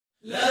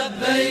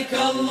لبيك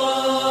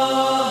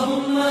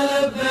اللهم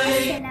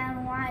لبيك.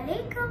 Assalamu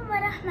alaikum wa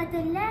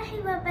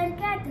rahmatullahi wa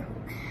barakatuh.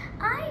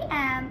 I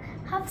am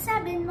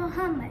Hafsa bin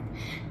Muhammad.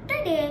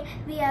 Today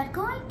we are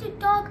going to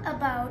talk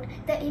about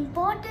the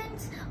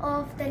importance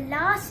of the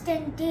last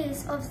 10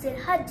 days of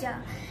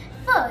Zilhajjah.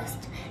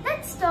 First,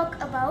 let's talk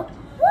about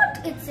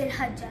what is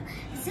Zilhajjah.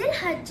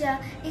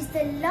 Zilhajjah is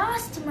the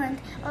last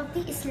month of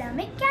the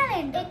Islamic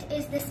calendar. It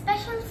is the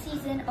special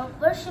season of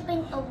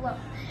worshipping Allah.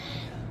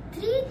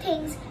 3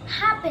 things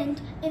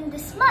happened in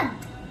this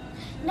month.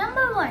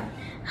 Number 1,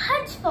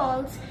 Hajj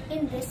falls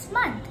in this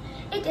month.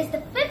 It is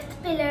the 5th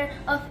pillar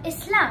of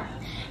Islam.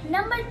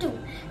 Number 2,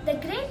 the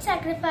great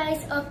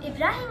sacrifice of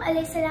Ibrahim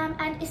a.s.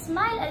 and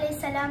Ismail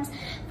a.s.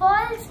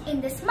 falls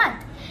in this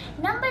month.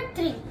 Number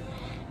 3,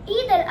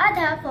 Eid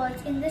al-Adha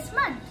falls in this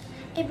month.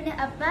 Ibn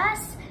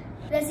Abbas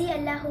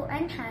Raziallahu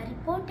anha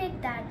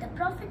reported that the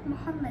Prophet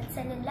Muhammad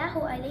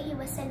sallallahu alaihi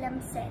wasallam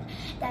said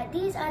that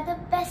these are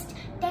the best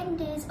 10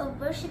 days of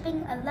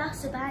worshipping Allah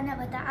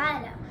subhanahu wa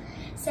ta'ala,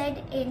 said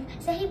in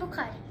Sahih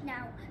Bukhari.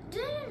 Now, do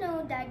you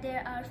know that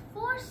there are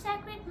 4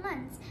 sacred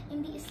months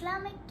in the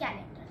Islamic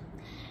calendar?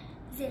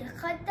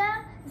 Zilhajj,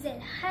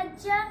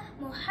 zilhajj,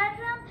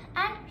 Muharram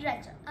and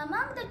Rajab.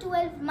 Among the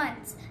 12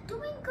 months,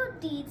 doing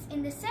good deeds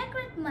in the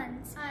sacred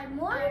months are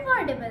more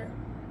rewardable.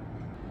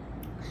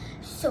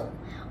 So,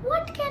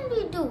 what can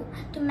we do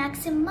to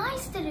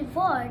maximize the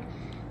reward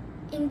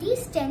in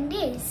these 10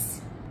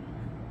 days?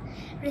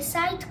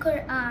 Recite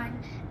Quran,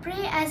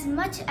 pray as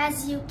much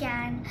as you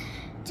can,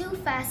 do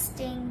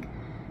fasting,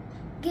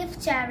 give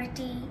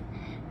charity,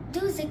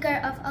 do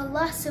zikr of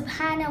Allah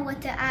subhanahu wa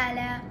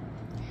ta'ala,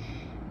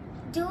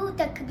 do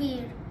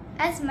takbeer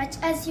as much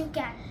as you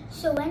can.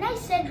 So when I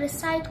said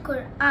recite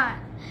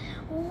Quran,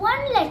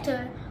 1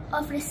 letter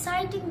of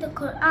reciting the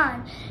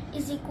Quran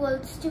is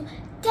equals to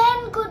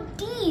 10 good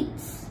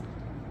deeds.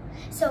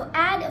 So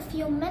add a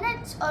few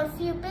minutes or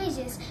few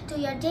pages to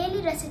your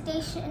daily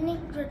recitation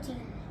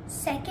routine.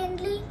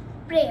 Secondly,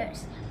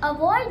 prayers.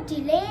 Avoid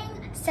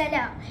delaying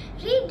salah.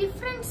 Read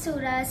different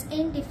surahs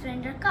in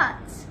different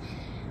rakats.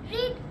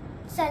 Read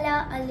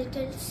salah a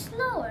little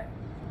slower.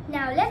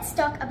 Now let's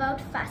talk about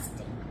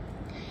fasting.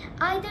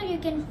 Either you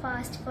can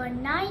fast for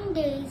 9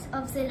 days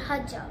of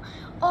Zilhajjah,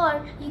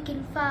 or you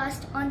can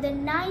fast on the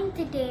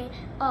 9th day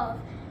of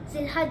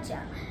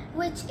Zilhajjah,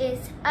 which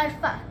is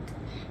Arafat.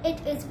 It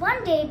is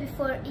 1 day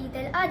before Eid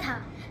al-Adha.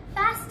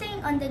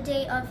 Fasting on the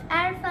day of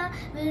Arafah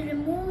will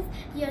remove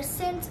your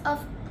sins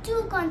of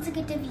 2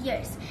 consecutive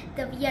years,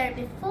 the year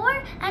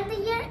before and the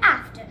year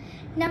after.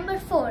 Number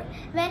 4,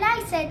 when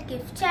I said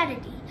give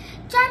charity,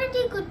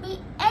 charity could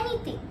be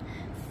anything: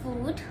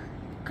 food,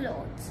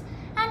 clothes,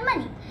 and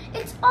money.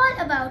 It's all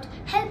about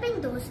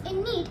helping those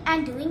in need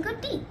and doing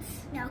good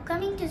deeds. Now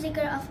coming to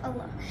zikr of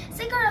Allah.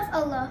 Zikr of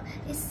Allah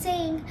is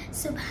saying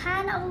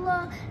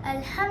Subhanallah,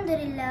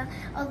 Alhamdulillah,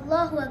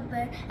 Allahu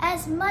Akbar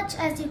as much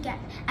as you can.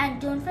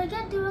 And don't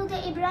forget Durud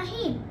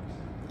Ibrahim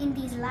in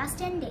these last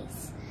 10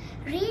 days.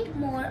 Read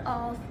more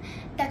of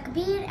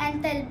takbeer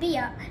and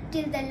talbiyah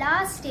till the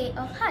last day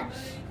of Hajj.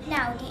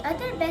 Now the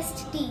other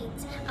best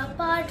deeds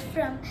apart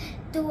from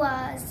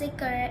dua,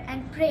 zikr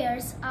and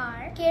prayers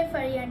are care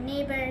for your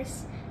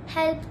neighbors,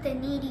 help the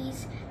needy,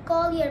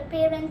 call your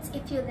parents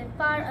if you live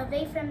far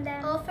away from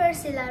them, offer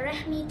sila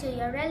rahmi to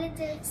your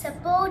relatives,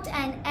 support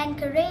and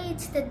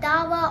encourage the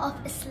dawah of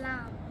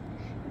Islam,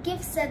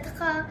 give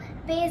sadaqah,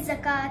 pay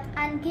zakat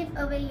and give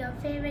away your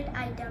favorite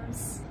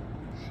items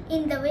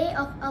in the way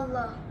of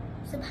Allah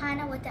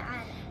subhanahu wa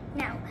ta'ala.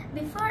 Now,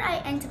 before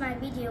I end my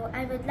video,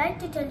 I would like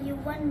to tell you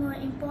one more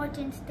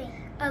important thing.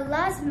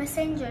 Allah's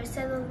Messenger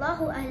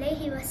sallallahu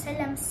alaihi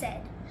wasallam said,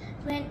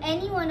 when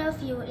any one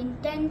of you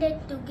intended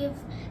to give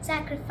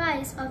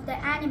sacrifice of the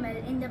animal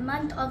in the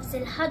month of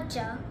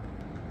Zilhajjah,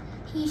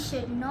 he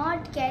should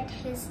not get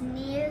his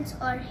nails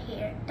or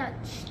hair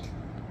touched.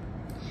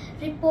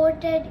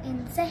 Reported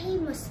in Sahih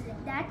Muslim.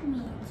 That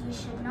means you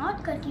should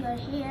not cut your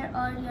hair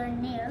or your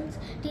nails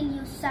till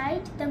you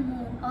sight the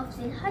moon of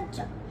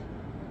Zilhajjah.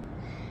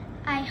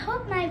 I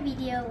hope my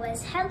video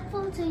was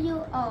helpful to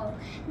you all.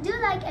 Do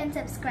like and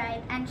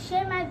subscribe and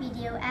share my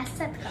video as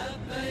sadaqah.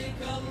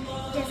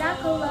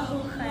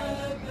 Jazakallahu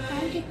khair.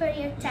 Thank you for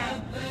your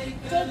time.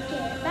 Take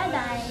care. Bye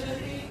bye.